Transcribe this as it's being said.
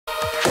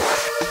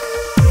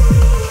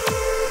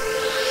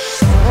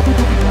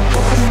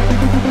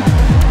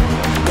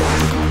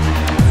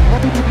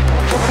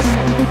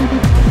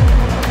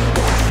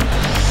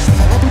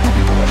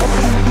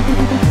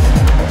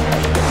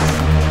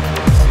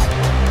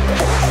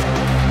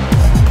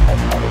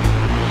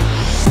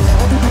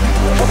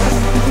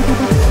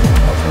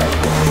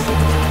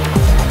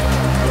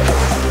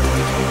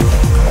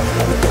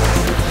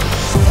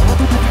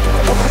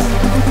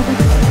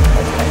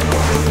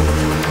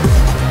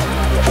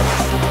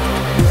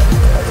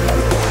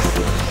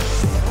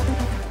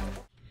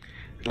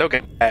Hello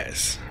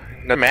guys,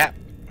 the map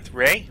with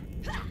Ray.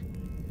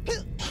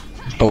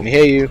 Oh, we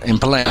hear you. And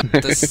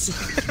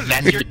Pilanthis.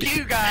 That's your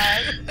cue,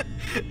 guys.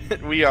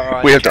 We are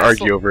on We have to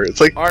Castle argue over it. It's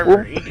like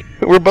Armory.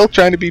 we're both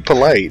trying to be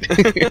polite.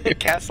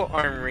 Castle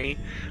Armory,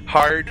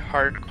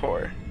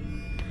 hardcore.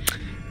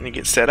 And you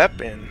get set up,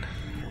 and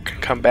we're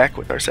gonna come back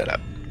with our setup.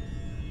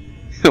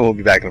 We'll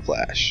be back in a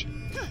flash.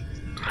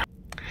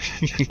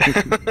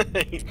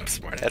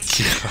 Smart ass.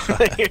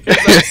 Here's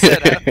our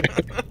setup.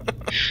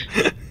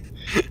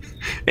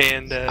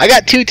 And I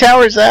got 2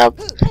 towers up.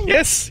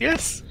 yes,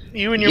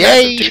 you and your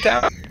Yay! massive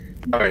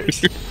 2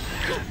 towers.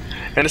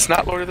 And it's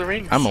not Lord of the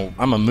Rings.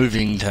 I'm a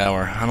moving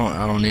tower. I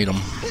don't need them.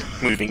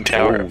 Moving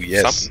tower. Oh,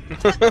 yes.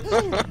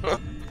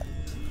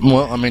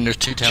 Well, I mean, there's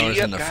 2 towers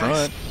Gee, in the guys.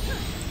 front.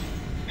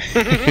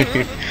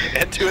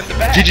 And 2 at the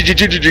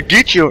back.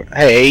 Get your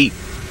hey.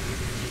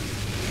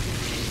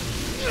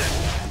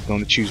 I'm going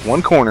to choose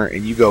one corner,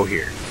 and you go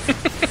here.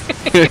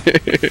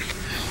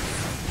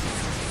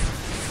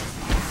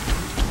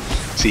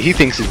 See, he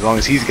thinks as long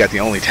as he's got the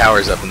only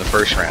towers up in the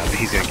first round, that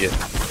he's gonna get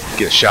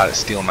a shot at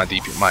stealing my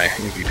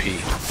MVP.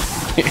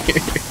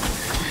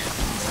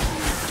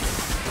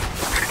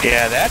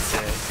 Yeah, that's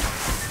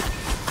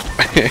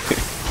it.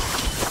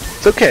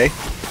 It's okay.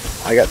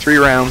 I got 3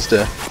 rounds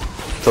to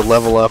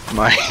level up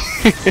my.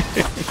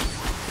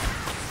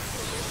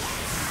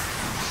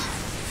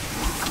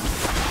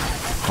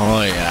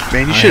 Oh yeah.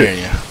 Man, you I should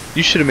hear ya.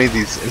 you should have made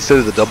these instead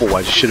of the double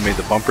wides. You should have made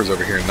the bumpers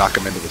over here and knock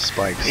them into the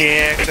spikes.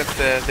 Yeah, except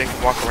they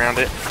can walk around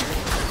it.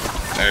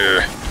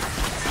 Yeah,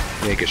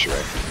 I guess you're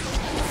right.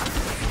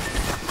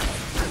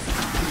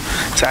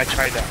 So I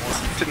tried that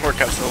once. It didn't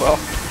work out so well.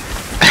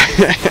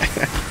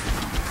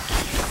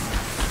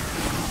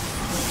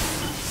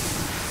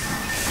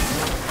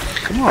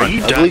 Come Are on,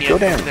 you Ugly, done go yet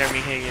down. over there,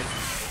 Mihagan?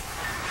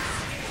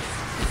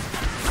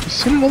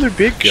 Send another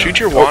big gun. Shoot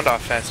your wand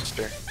off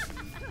faster.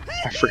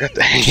 I forgot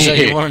the So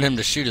you wanted him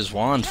to shoot his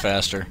wand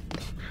faster.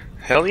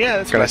 Hell yeah,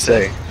 that's What what can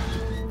I I say?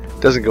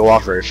 Doesn't go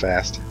off very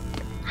fast.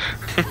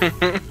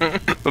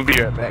 We'll be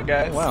right back,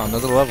 guys. Wow,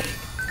 another level.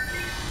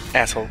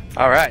 Asshole.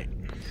 Alright.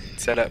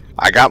 Set up.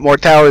 I got more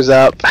towers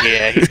up.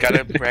 Yeah, he's got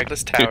a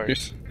Bragless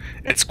Towers.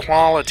 It's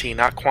quality,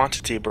 not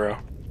quantity, bro.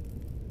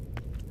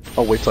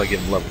 I'll wait till I get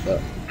him leveled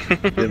up.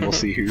 Then we'll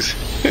see who's.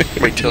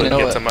 Wait till You he know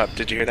gets what? him up.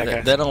 Did you hear that,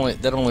 guy?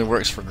 That only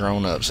works for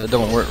grown-ups. It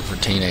don't work for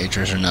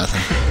teenagers or nothing.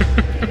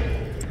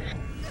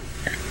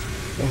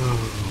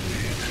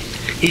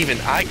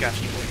 Even I got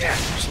you more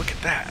towers. Look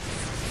at that.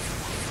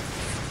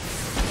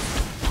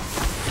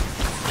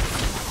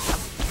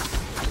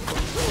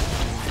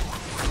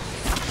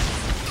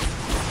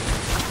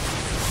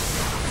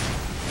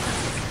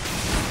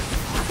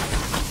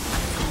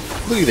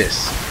 Look at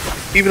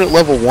this. Even at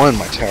level 1,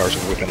 my towers are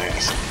whipping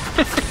ass.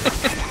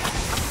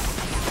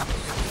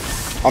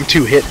 I'm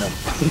 2 hitting them.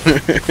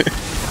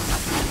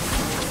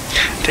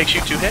 Takes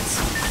you 2 hits?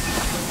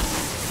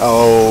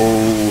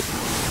 Oh,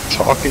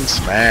 talking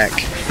smack.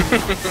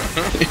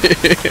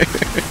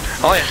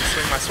 All I have to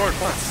swing my sword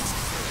once.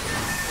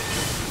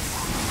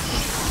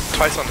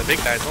 Twice on the big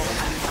guys only.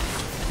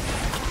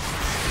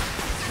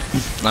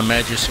 I'm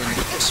mad you're swinging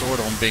a sword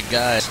on big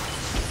guys.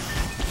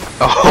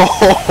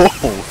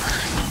 Oh,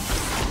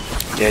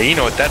 Yeah, you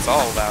know what that's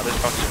all about, don't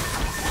you?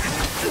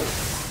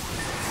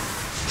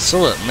 So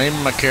look, maybe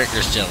my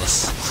character's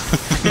jealous.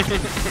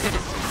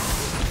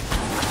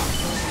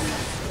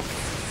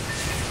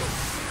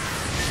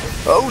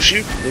 oh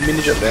shoot! Didn't mean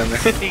to jump down there.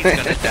 He's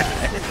gonna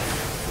die.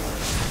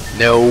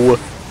 No.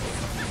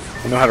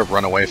 I know how to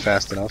run away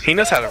fast enough. He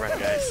knows how to run,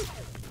 guys.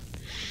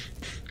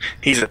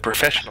 He's a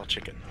professional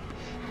chicken.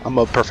 I'm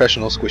a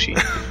professional squishy.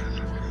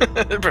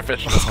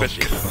 Professional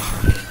squishy.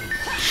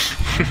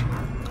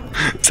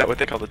 Is that what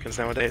they call the kids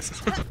nowadays?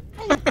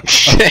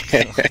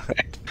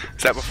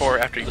 Is that before or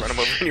after you run them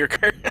over in your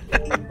car?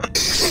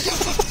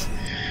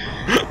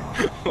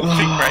 We'll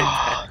be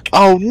right back.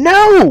 Oh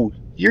no!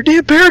 Your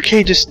damn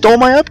barricade just stole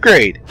my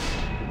upgrade.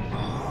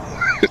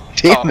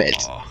 Damn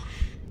it.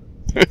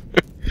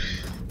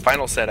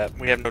 Final setup.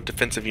 We have no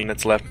defensive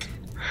units left.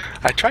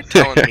 I tried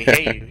telling him,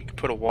 hey, you can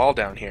put a wall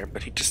down here,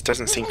 but he just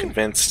doesn't seem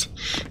convinced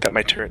that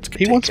my turrets can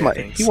He take wants care my of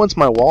things. he wants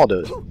my wall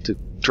to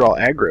draw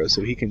aggro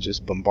so he can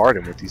just bombard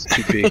him with these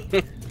 2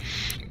 big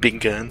big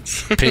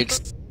guns. Pig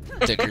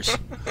stickers.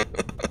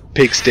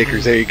 pig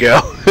stickers. There you go.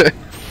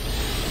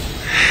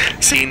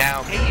 See,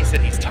 now he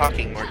said he's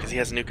talking more because he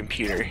has a new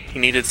computer. He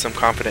needed some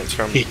confidence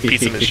from a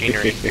piece of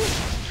machinery.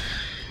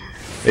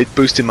 It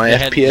boosted my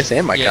FPS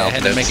and my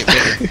confidence. confidence. Had to make it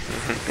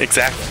bigger.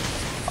 Exactly.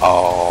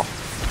 Oh,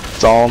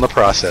 it's all in the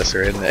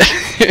processor, isn't it?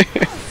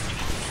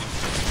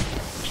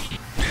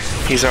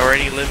 He's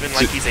already living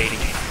like he's 80.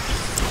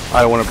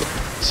 I don't want to.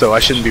 So I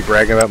shouldn't be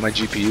bragging about my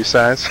GPU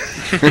size.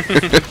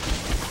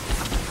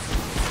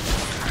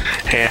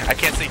 Hey, I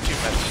can't say too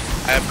much.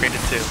 I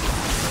upgraded too,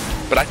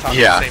 but I talked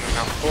the same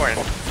amount before and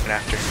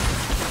after.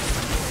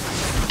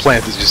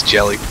 Pilanthis is just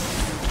jelly.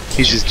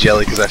 He's just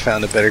jelly because I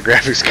found a better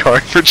graphics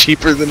card for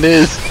cheaper than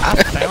his.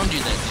 I found you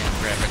that damn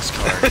graphics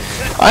card.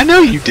 I know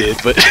you did,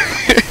 but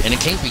and it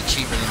can't be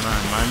cheaper than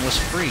mine. Mine was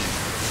free.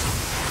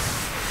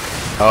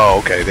 Oh,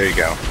 okay, there you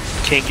go.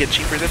 Can't get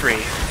cheaper than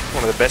free.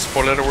 One of the best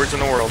 4-letter words in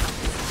the world.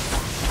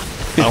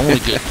 The only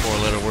good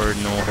 4-letter word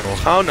in the world.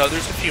 Oh no,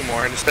 there's a few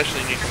more, and especially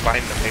when you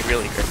combine them, they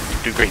really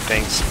do great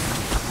things.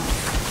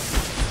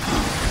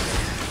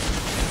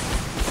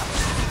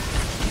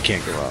 You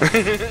can't go wrong.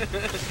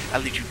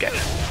 I'll leave you guys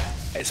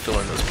fill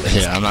in those blanks.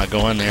 Yeah, I'm not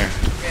going there.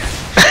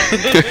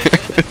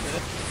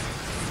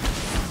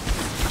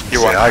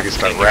 You're welcome. I can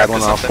start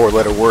rattling off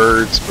 4-letter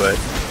words, but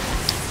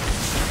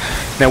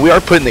now we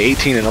are putting the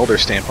 18 and older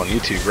stamp on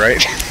YouTube,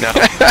 right? No.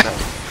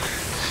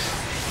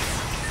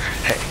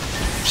 Hey,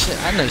 shit,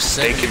 I know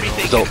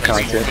 7-year-olds adult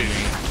content.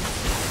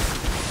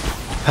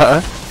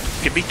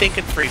 Could be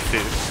thinking free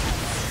food.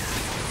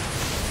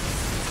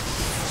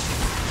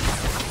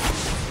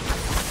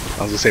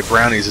 I was gonna say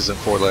brownies isn't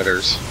 4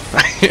 letters.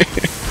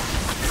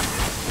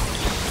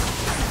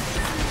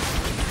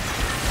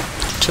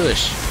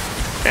 Tush.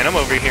 And I'm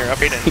over here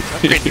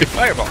upgrading your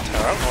fireball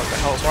tower. I don't know what the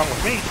hell is wrong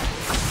with me.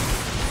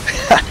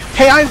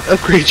 Hey, I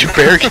upgraded your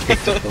barricade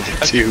to level 2.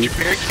 Upgrade your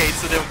barricade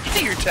so they don't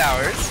get your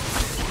towers.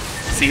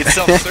 See, it's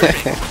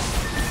self-serving.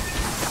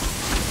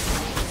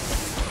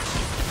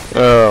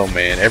 Oh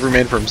man, every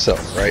man for himself,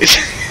 right?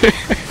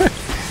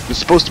 It's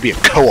supposed to be a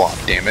co-op,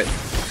 damn it.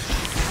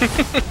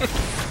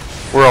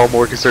 We're all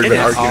more concerned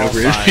about arguing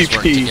over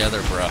MVP.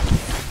 Together, bro.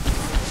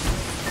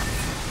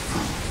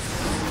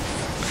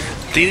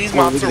 These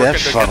mobs are working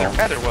together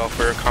rather well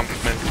for a common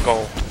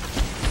goal.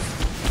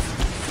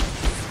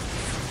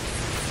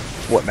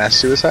 What, mass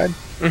suicide?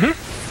 Mm-hmm.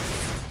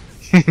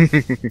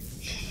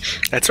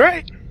 That's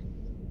right.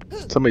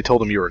 Somebody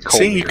told him you were a cold.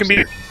 See, you can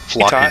be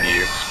flocking to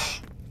you.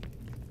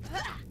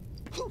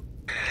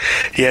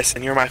 Yes,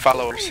 and you're my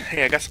followers.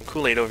 Hey, I got some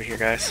Kool-Aid over here,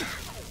 guys.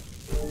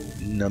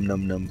 Num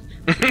num num.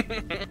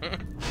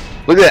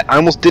 Look at that, I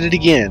almost did it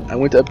again. I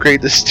went to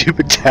upgrade this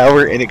stupid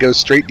tower and it goes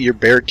straight to your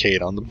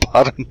barricade on the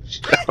bottom.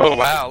 Oh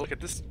wow, look at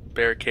this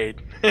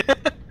barricade.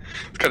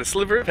 It's got a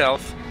sliver of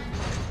health.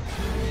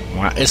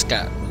 Wow, it's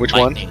got Which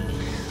lightning. one?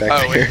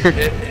 Back there.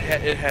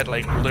 It had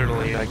like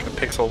literally like a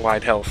pixel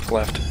wide health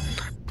left.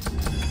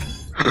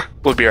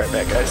 We'll be right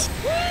back, guys.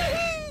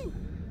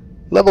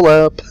 Level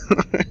up.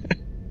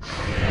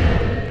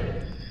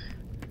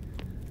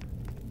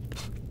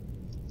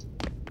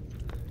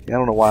 I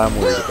don't know why I'm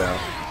worried about.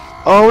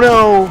 Oh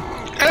no!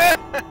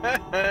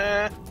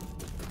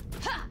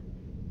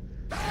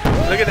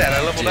 Look at that,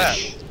 I leveled that.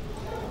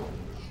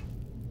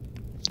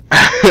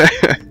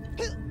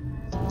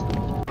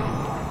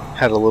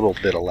 Had a little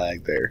bit of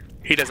lag there.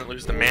 He doesn't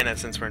lose the mana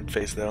since we're in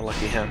phase though,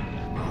 lucky him.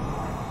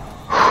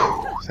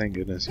 Thank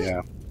goodness,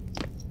 yeah.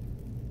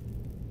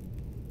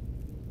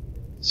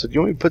 So do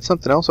you want me to put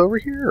something else over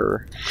here,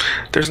 or?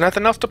 There's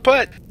nothing else to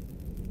put.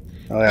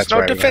 Oh, that's There's no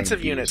right,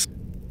 defensive units.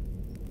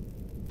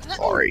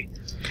 Sorry.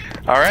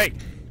 Alright.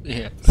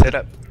 Yeah. Set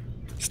up.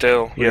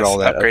 Still, Look yes, at all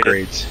that upgraded.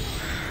 upgrades.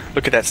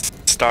 Look at that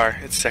star.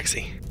 It's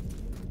sexy.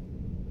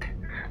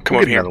 Come We'll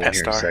over get here, another pet one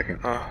here in a star. second.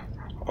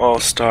 Oh,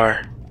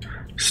 star.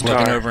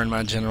 Looking over in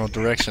my general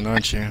direction,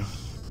 aren't you?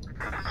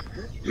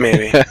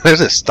 Maybe.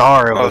 There's a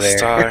star over Oh, there.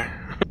 star.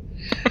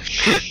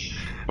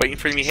 Waiting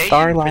for me. Hey,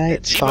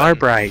 Starlight,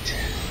 Starbright.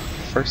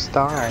 First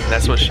star.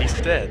 That's what she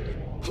said.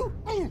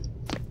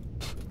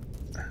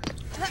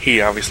 He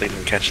obviously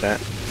didn't catch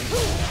that.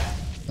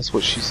 That's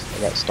what she's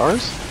about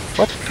stars?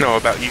 What? No,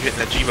 about you hitting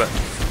that G button.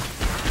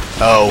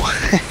 Oh.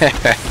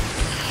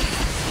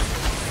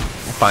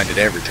 I find it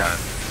every time.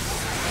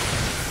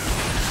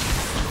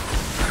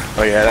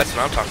 Oh yeah, that's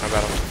what I'm talking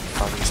about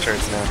on these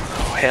turns now.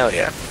 Oh hell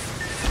yeah.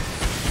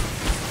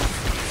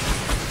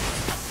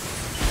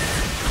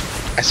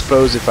 I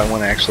suppose if I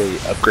want to actually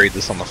upgrade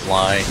this on the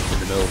fly in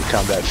the middle of the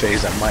combat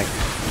phase, I might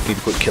need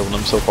to quit killing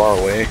them so far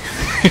away.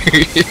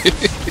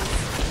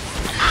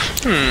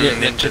 Yeah,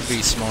 that could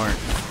be smart.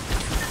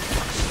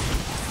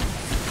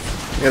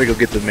 I gotta go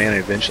get the mana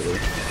eventually.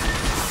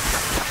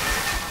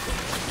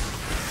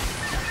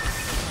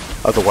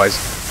 Otherwise,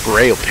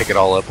 Bray will pick it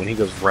all up when he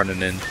goes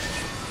running in.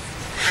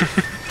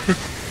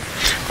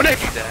 What did I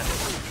do that?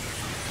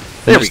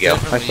 There we go.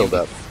 I filled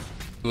up.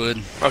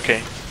 Would.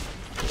 Okay.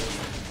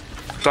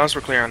 As long as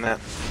we're clear on that.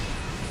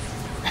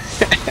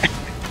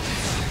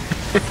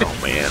 Oh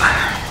man,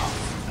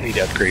 I need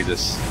to upgrade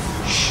this.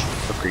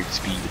 Upgrade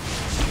speed.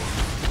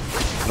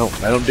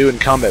 I don't do it in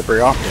combat very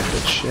often,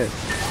 but shit.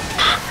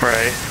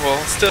 Right. Well,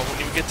 still, when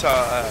you get to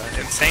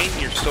insane,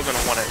 you're still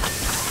gonna want it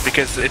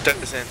because it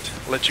doesn't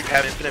let you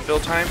have infinite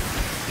build time.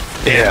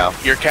 Yeah.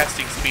 Your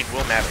casting speed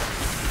will matter.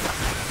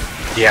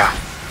 Yeah.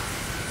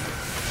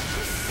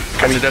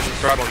 Because it doesn't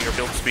throttle your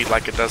build speed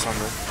like it does on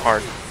the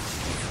hard.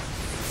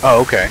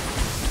 Oh, okay.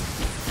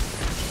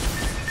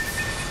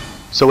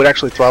 So it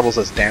actually throttles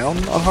us down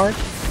on hard?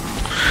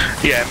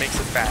 Yeah, it makes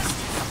it fast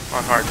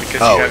on hard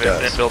because Oh, you it have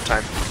does. infinite build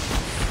time.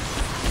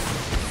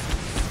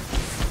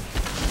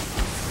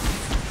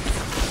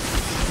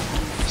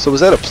 So is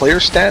that a player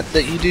stat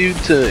that you do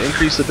to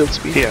increase the build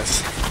speed?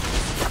 Yes.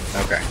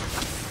 Okay.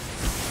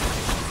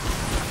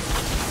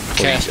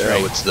 Cast Oh,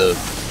 rate. it's the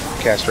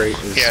cast rate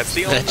is Yeah, it's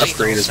the only That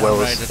upgrade just as well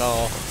don't as sound right at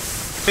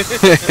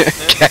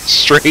all.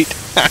 cast rate.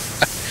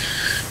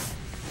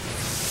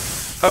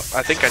 Oh,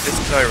 I think I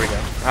just. Oh, there we go.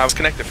 I was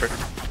connected for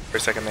a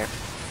second there.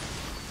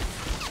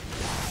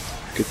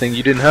 Good thing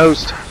you didn't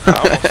host.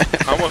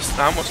 I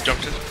almost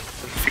jumped into the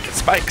freaking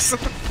spikes.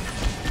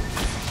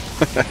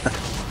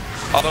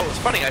 Although it was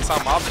funny, I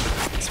saw mobs in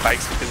the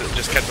spikes because it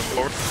just kept them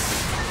forward.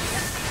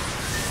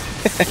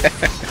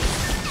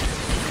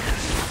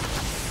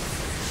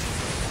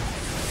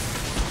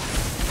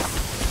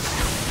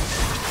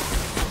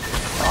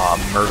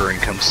 Aw, murdering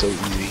comes so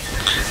easy.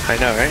 I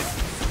know, right?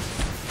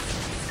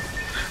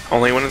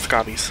 Only when it's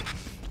gobbies.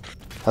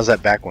 How's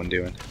that back one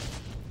doing?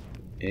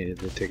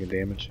 Is it taking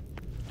damage?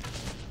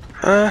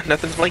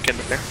 Nothing's blinking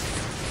in there.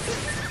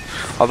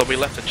 Although we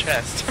left a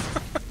chest.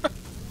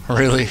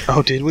 Really?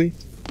 Oh, did we?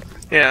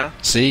 Yeah.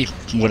 See,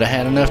 would have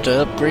had enough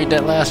to upgrade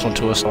that last one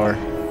to a star.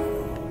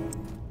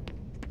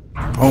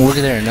 Oh, look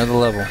at there, another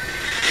level.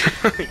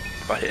 Go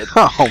ahead.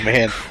 Oh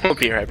man, We'll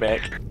be right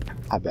back.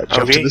 I about to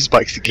jump to the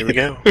spikes again.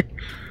 Here we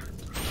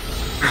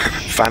go.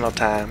 Final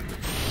time.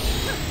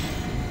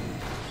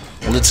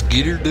 Let's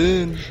get her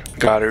done.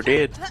 Got her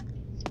dead.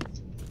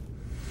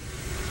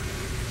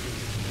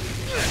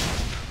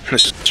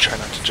 Let's just try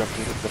not to jump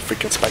into the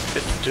freaking spike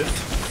pit to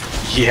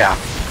death. Yeah.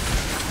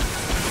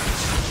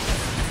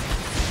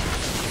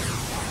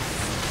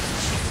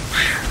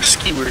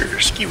 Skewer,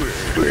 skewer.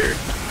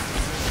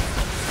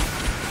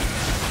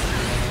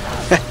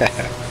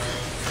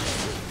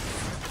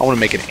 I want to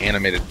make an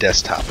animated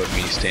desktop of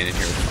me standing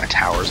here with my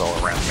towers all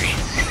around me.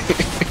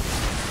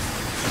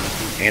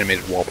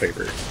 Animated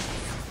wallpaper.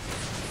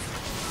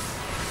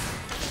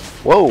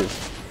 Whoa!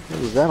 What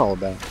was that all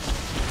about?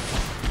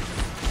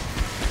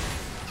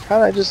 How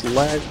did I just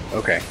lag?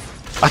 Okay.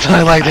 I thought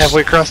I lagged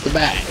halfway across the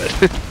map,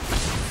 but...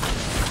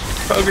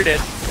 Oh, you're dead.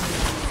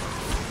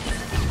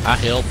 I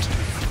helped.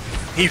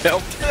 You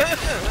helped.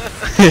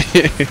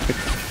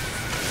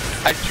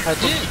 I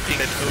tried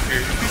looking at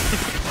ogre.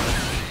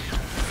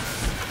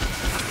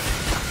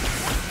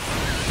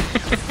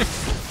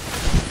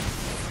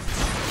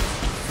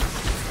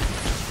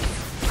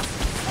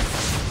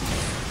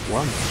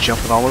 Well, I'm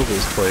jumping all over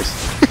this place.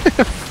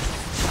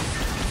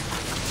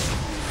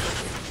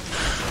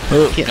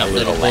 Oh, Get a that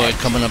little little boy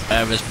lax. coming up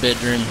out of his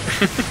bedroom.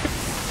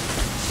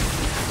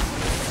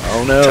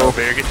 Oh Tell no.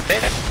 bear get to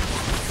bed.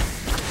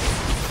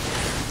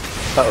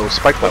 Uh-oh,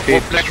 Spike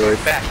Blockade destroyed.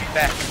 Back.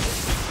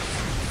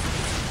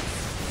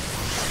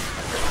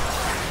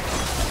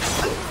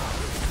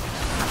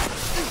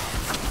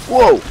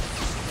 Whoa!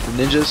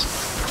 The ninjas.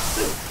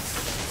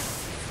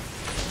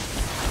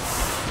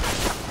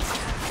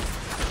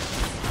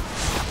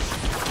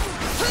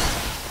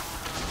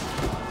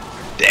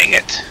 Dang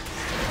it.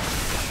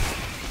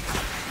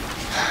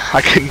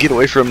 I couldn't get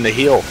away from the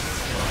heal.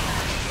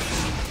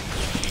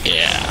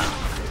 Yeah.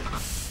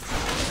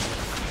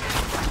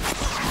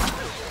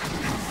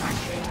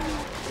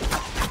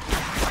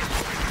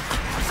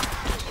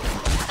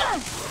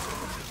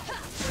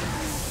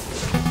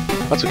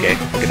 That's okay. I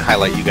can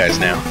highlight you guys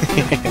now.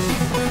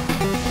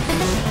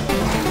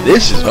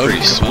 This is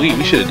pretty sweet.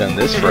 We should have done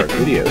this for our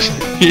videos.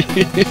 Did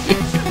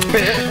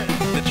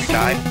you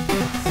die?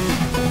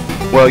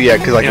 Well, yeah,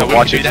 because I Yeah, can we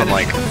watch can it do from that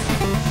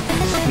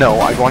like... No,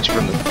 I can watch it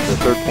from the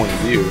third point of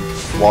view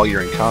while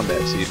you're in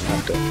combat, so you don't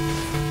have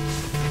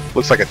to...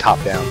 Looks like a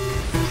top-down.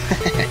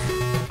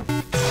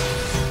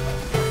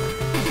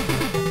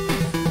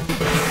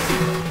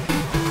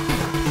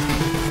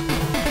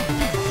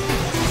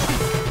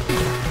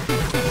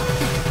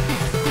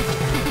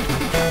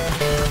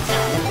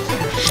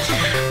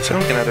 So I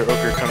don't think another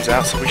ogre comes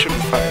out, so we should be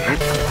fine.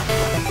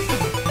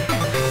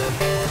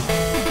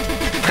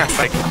 It's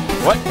like,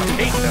 what?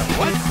 Hey,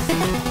 what?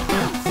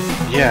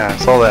 Yeah, I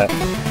saw that.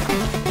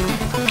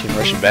 Came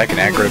rushing back and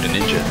aggroed a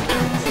ninja.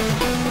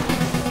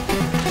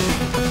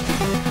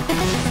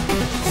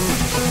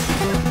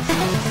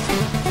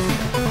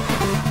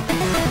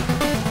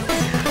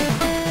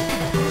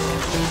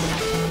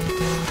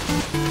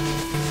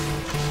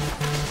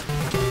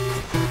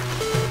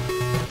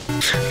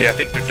 Yeah, I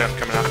think they're done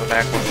coming out the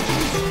back one.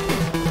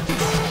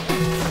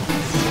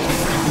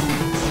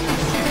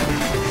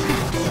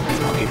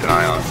 I'll keep an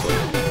eye on it for you.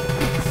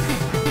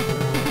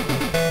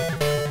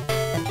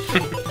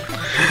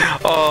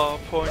 Oh,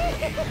 poor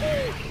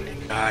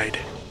he died.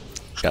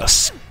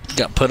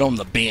 Got put on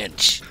the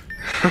bench.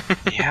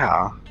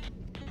 Yeah.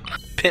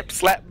 Pimp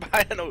slapped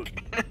by an ogre.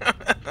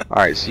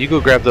 Alright, so you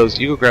go grab those.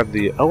 You go grab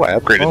the... Oh, I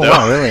upgraded Oh though.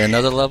 wow, really?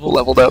 Another level?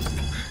 Leveled up.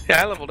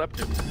 Yeah, I leveled up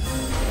too.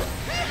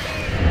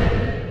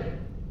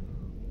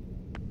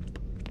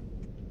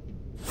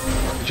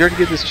 Did you already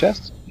get this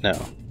chest? No.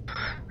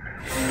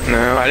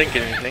 No, I didn't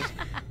get anything.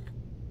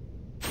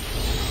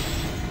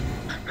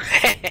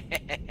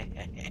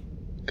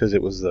 Because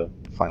it was the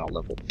final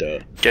level. Duh.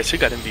 Guess who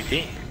got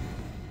MVP?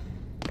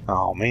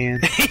 Oh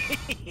man.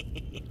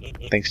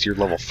 Thanks to your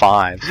level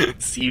 5.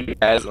 See you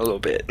guys in a little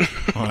bit.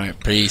 Alright,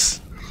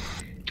 peace.